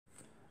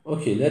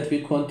Okay, let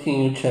me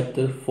continue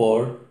chapter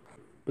 4,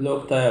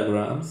 block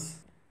diagrams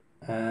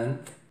and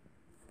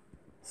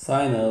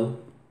signal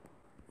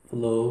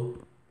flow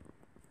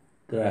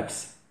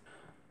graphs.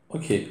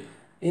 Okay,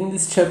 in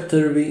this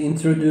chapter we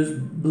introduce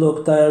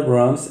block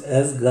diagrams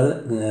as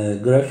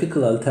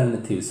graphical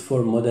alternatives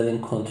for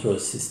modeling control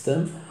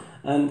system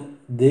and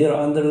their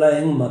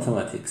underlying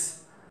mathematics.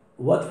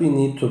 What we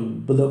need to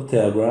block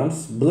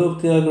diagrams?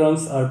 Block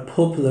diagrams are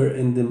popular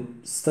in the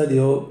study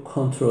of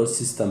control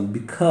system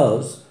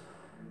because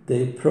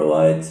they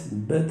provide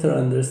better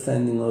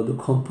understanding of the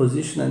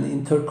composition and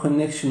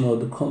interconnection of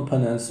the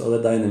components of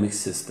a dynamic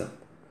system.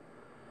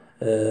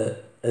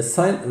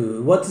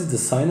 What is the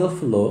signal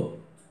flow?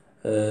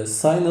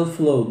 Signal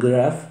flow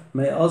graph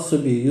may also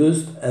be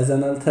used as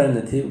an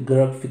alternative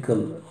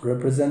graphical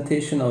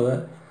representation of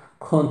a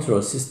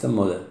control system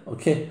model.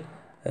 Okay,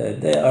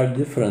 they are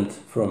different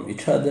from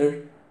each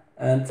other,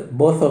 and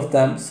both of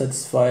them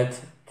satisfied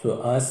to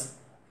us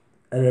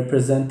a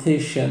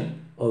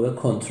representation of a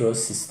control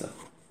system.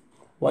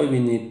 Why we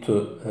need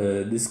to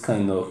this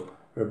kind of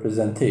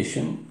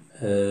representation?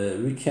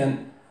 We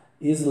can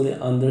easily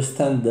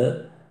understand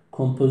the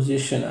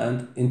composition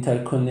and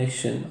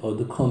interconnection of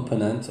the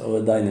components of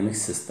a dynamic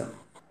system.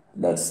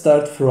 Let's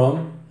start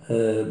from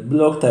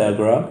block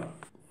diagram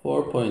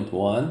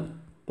 4.1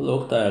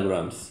 block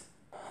diagrams.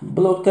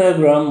 Block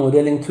diagram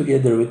modeling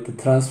together with the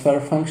transfer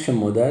function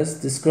models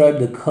describe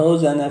the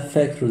cause and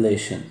effect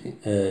relation.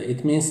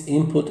 It means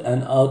input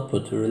and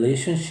output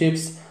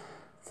relationships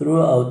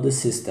throughout the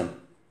system.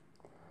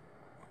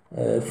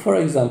 For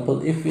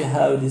example, if we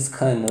have this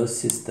kind of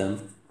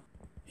system,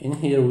 in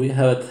here we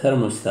have a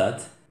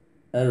thermostat,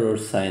 error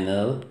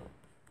signal,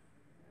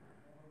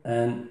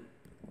 and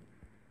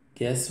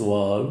gas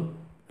valve,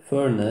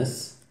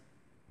 furnace.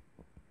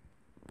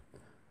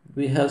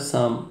 We have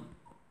some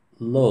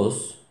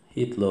loss,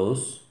 heat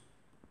loss.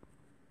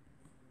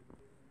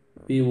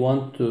 We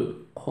want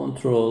to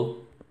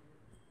control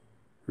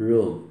a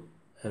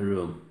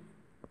room.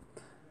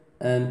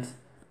 And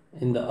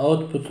in the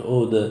output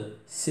of the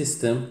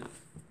system,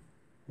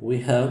 we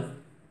have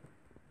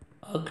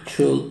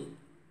actual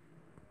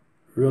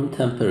room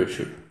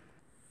temperature.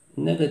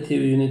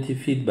 Negative unity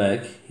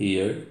feedback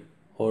here,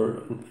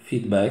 or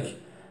feedback.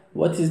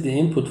 What is the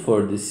input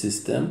for this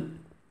system?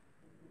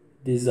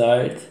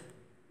 Desired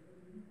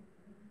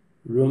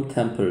room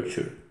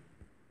temperature.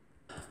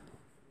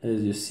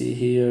 As you see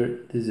here,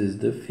 this is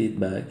the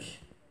feedback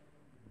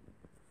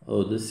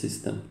of the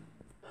system.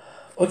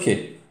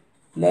 Okay,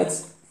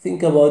 let's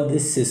think about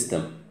this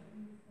system.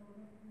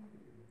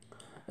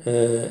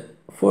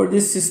 For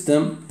this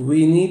system,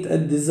 we need a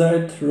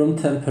desired room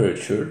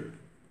temperature,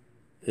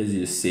 as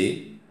you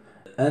see.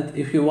 And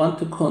if you want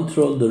to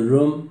control the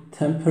room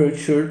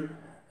temperature,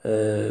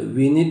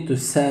 we need to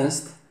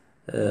sense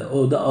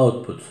all the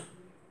output.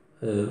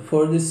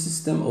 For this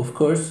system, of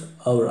course,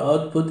 our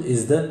output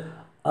is the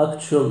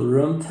actual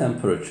room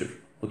temperature.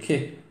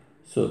 Okay,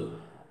 so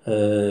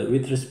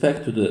with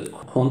respect to the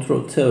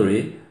control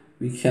theory,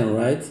 we can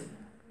write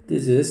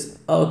this is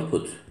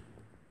output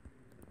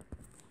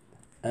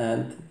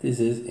and this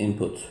is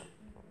input.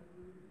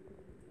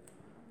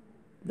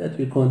 Let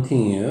me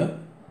continue.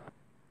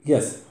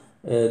 Yes,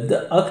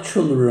 the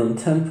actual room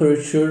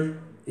temperature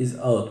is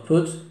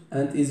output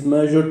and is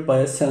measured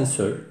by a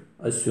sensor,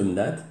 assume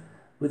that,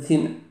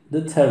 within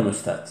the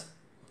thermostat.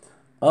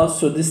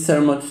 Also, this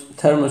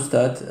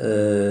thermostat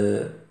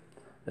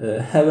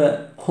have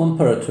a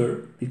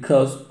comparator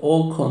because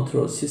all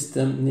control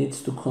system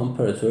needs to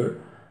comparator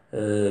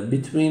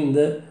between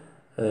the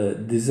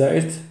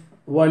desired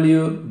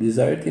value,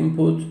 desired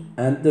input,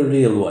 and the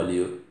real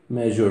value,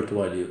 measured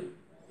value.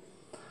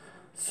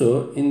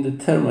 So in the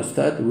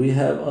thermostat we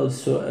have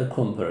also a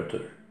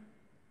comparator.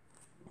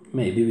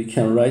 Maybe we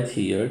can write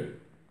here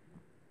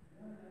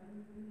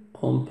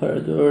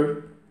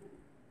comparator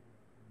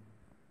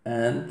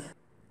and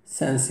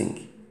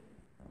sensing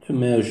to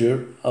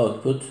measure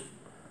output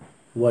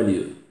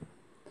value.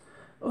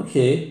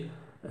 Okay,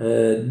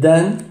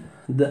 then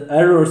the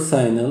error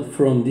signal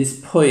from this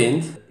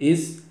point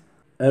is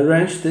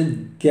arranged the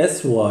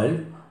gas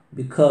valve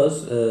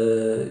because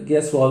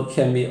gas valve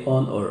can be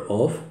on or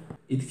off.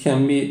 It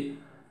can be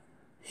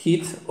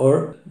heat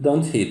or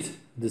don't heat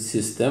the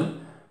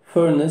system.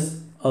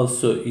 Furnace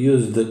also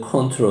use the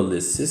control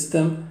this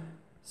system.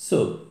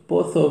 So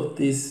both of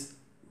these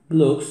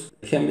blocks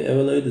can be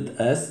evaluated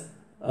as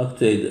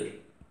actuator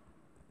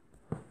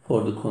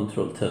for the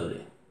control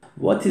theory.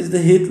 What is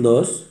the heat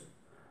loss?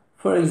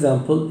 For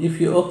example,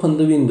 if you open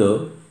the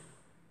window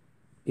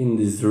in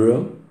this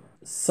room,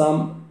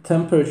 some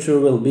temperature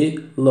will be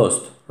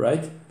lost,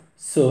 right?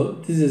 So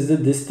this is the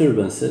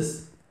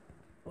disturbances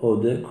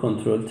of the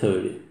control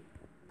theory.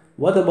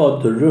 What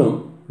about the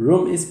room?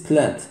 Room is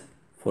plant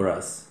for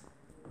us.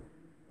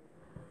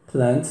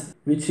 Plant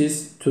which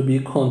is to be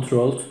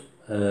controlled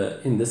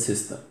in the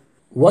system.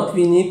 What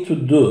we need to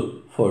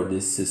do for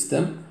this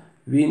system?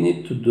 We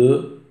need to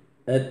do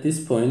at this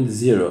point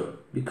 0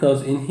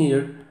 because in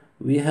here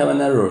we have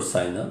an error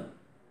signal.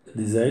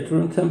 Desired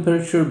room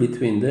temperature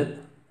between the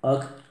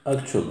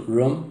actual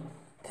room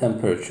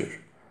temperature.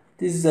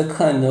 This is a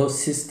kind of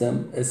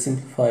system, a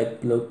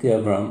simplified block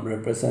diagram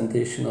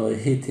representation of a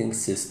heating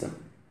system.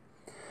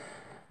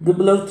 The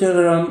block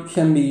diagram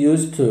can be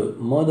used to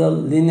model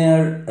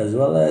linear as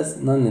well as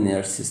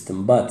nonlinear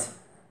system, but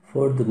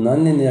for the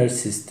nonlinear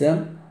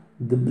system,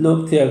 the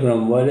block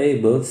diagram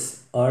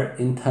variables are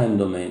in time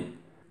domain.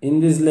 In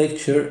this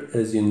lecture,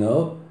 as you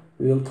know,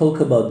 we will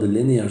talk about the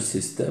linear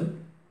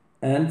system,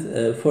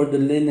 and for the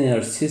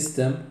linear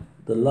system,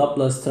 the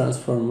Laplace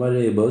transform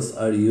variables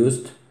are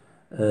used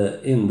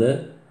in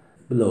the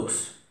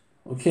blocks.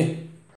 Okay.